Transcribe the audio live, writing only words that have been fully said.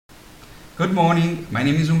Good morning, my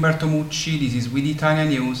name is Umberto Mucci, this is With Italia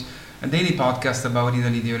News, a daily podcast about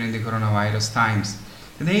Italy during the coronavirus times.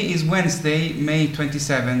 Today is Wednesday, May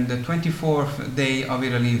 27, the 24th day of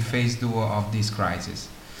Italy in phase 2 of this crisis.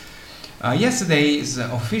 Yesterday's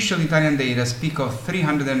official Italian data speak of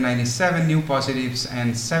 397 new positives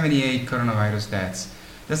and 78 coronavirus deaths.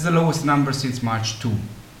 That's the lowest number since March 2.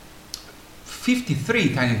 53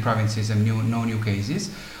 Italian provinces have no new cases.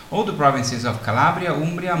 All the provinces of Calabria,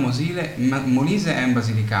 Umbria, Molise and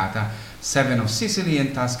Basilicata, 7 of Sicily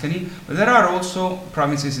and Tuscany, but there are also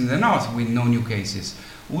provinces in the north with no new cases.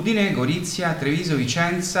 Udine, Gorizia, Treviso,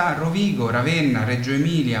 Vicenza, Rovigo, Ravenna, Reggio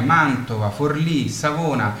Emilia, Mantova, Forlì,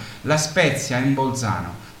 Savona, La Spezia and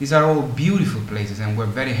Bolzano. These are all beautiful places and we're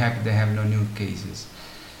very happy they have no new cases.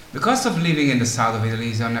 The cost of living in the south of Italy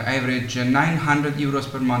is on average 900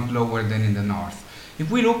 euros per month lower than in the north. If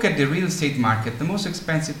we look at the real estate market, the most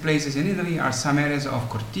expensive places in Italy are some areas of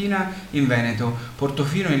Cortina in Veneto,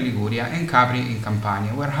 Portofino in Liguria and Capri in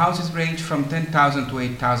Campania, where houses range from 10,000 to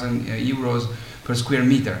 8,000 euros per square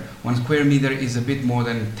meter. 1 square meter is a bit more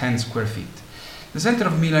than 10 square feet. The center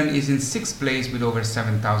of Milan is in 6th place with over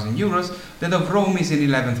 7,000 euros, that of Rome is in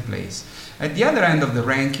 11th place. At the other end of the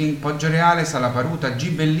ranking, Poggioreale, Salaparuta,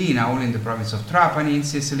 Gibellina, all in the province of Trapani in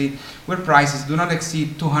Sicily, where prices do not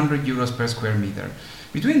exceed 200 euros per square meter.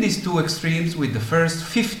 Between these two extremes, with the first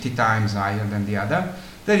 50 times higher than the other,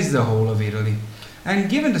 there is the whole of Italy. And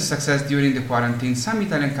given the success during the quarantine, some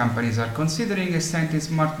Italian companies are considering extending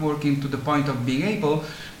smart working to the point of being able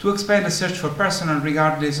to expand the search for personnel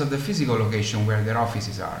regardless of the physical location where their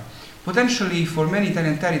offices are. Potentially, for many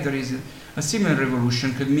Italian territories, a similar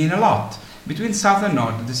revolution could mean a lot. Between south and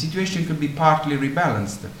north, the situation could be partly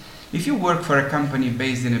rebalanced. If you work for a company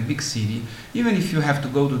based in a big city, even if you have to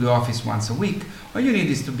go to the office once a week, all you need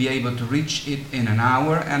is to be able to reach it in an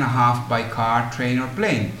hour and a half by car, train or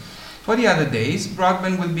plane. For the other days,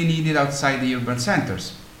 broadband will be needed outside the urban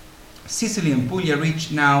centers. Sicily and Puglia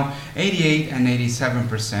reach now 88 and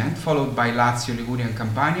 87%, followed by Lazio, Liguria and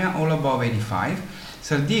Campania, all above 85%.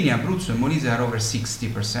 Sardinia, Abruzzo and Molise are over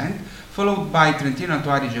 60%, followed by Trentino Alto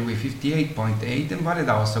Adige with 58.8% and Valle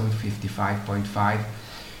d'Aosta with 55.5%.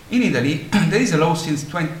 In Italy, there is a law since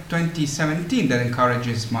 2017 that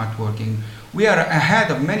encourages smart working. We are ahead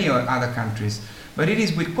of many other countries, but it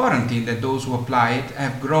is with quarantine that those who apply it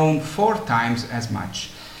have grown 4 times as much.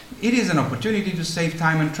 It is an opportunity to save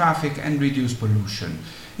time and traffic and reduce pollution.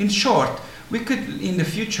 In short, we could in the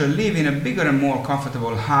future live in a bigger and more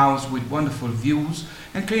comfortable house with wonderful views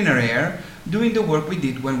and cleaner air, doing the work we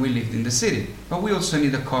did when we lived in the city. But we also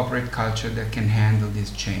need a corporate culture that can handle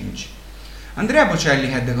this change. Andrea Bocelli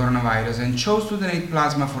had the coronavirus and chose to donate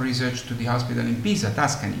plasma for research to the hospital in Pisa,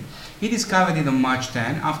 Tuscany. He discovered it on March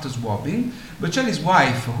 10 after swabbing. Bocelli's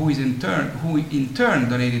wife, who in turn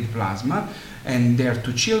donated plasma, and their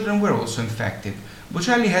 2 children were also infected.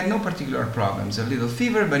 Bocelli had no particular problems, a little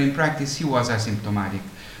fever, but in practice he was asymptomatic.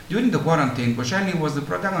 During the quarantine, Bocelli was the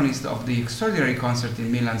protagonist of the extraordinary concert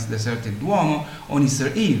in Milan's deserted Duomo on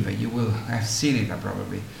Easter Eve. You will have seen it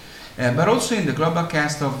probably. But also in the global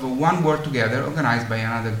cast of One World Together, organized by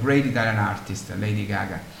another great Italian artist, Lady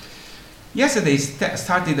Gaga. Yesterday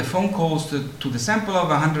started the phone calls to the sample of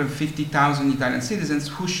 150,000 Italian citizens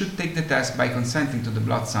who should take the test by consenting to the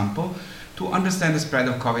blood sample to understand the spread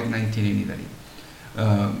of COVID-19 in Italy.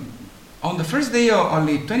 On the first day,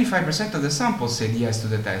 only 25% of the sample said yes to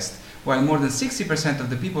the test, while more than 60% of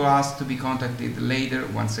the people asked to be contacted later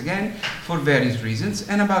once again for various reasons,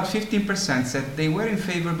 and about 15% said they were in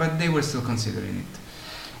favor but they were still considering it.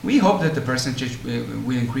 We hope that the percentage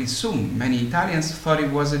will increase soon. Many Italians thought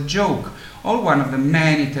it was a joke, or one of the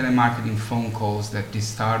many telemarketing phone calls that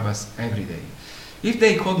disturb us every day. If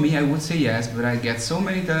they called me, I would say yes, but I get so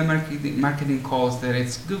many telemarketing calls that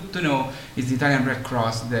it's good to know it's the Italian Red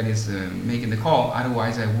Cross that is making the call,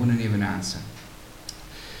 otherwise I wouldn't even answer.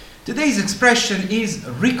 Today's expression is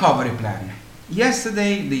recovery plan.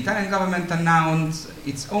 Yesterday, the Italian government announced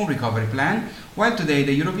its own recovery plan, while today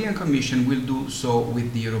the European Commission will do so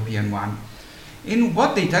with the European one. In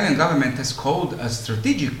what the Italian government has called a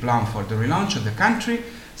strategic plan for the relaunch of the country,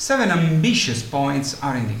 7 ambitious points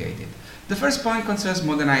are indicated. The first point concerns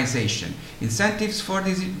modernization, incentives for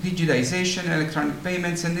digitization, electronic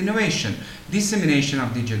payments and innovation, dissemination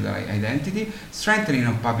of digital identity, strengthening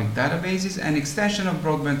of public databases and extension of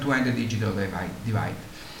broadband to end the digital divide.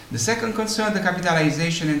 The second concerns the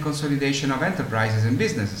capitalization and consolidation of enterprises and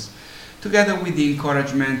businesses, together with the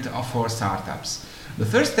encouragement for startups. The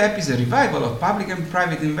third step is a revival of public and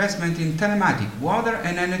private investment in telematic, water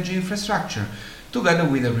and energy infrastructure, together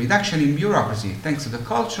with a reduction in bureaucracy thanks to the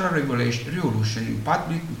cultural revolution in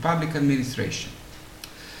public administration.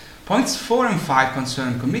 Points 4 and 5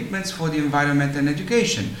 concern commitments for the environment and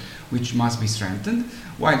education, which must be strengthened,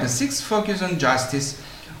 while the 6th focuses on justice,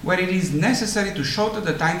 where it is necessary to shorten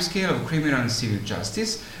the timescale of criminal and civil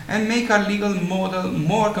justice and make our legal model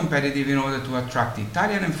more competitive in order to attract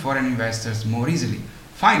Italian and foreign investors more easily.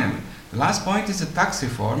 Finally, the last point is a tax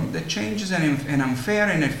reform that changes an unfair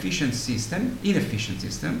and inefficient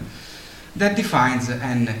system that defines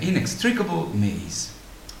an inextricable maze.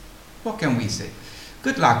 What can we say?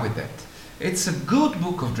 Good luck with that. It's a good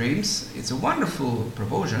book of dreams. It's a wonderful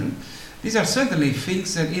proposition. These are certainly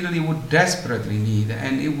things that Italy would desperately need,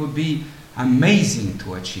 and it would be amazing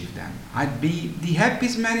to achieve them. I'd be the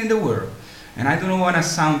happiest man in the world. And I don't want to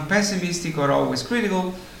sound pessimistic or always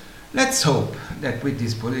critical. Let's hope that with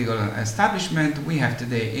this political establishment we have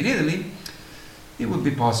today in Italy, it would be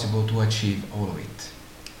possible to achieve all of it.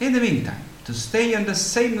 In the meantime, to stay on the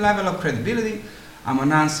same level of credibility, I'm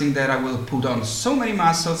announcing that I will put on so many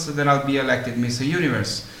muscles that I'll be elected Mr.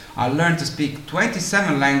 Universe. I'll learn to speak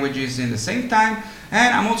 27 languages in the same time,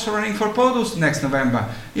 and I'm also running for POTUS next November,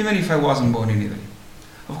 even if I wasn't born in Italy.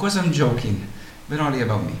 Of course I'm joking, but only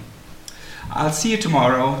about me. I'll see you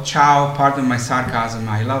tomorrow. Ciao, pardon my sarcasm,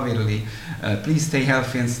 I love Italy. Please stay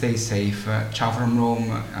healthy and stay safe. Ciao from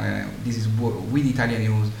Rome. This is With Italia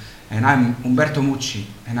News, and I'm Umberto Mucci,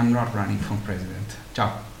 and I'm not running for president.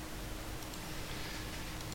 Ciao.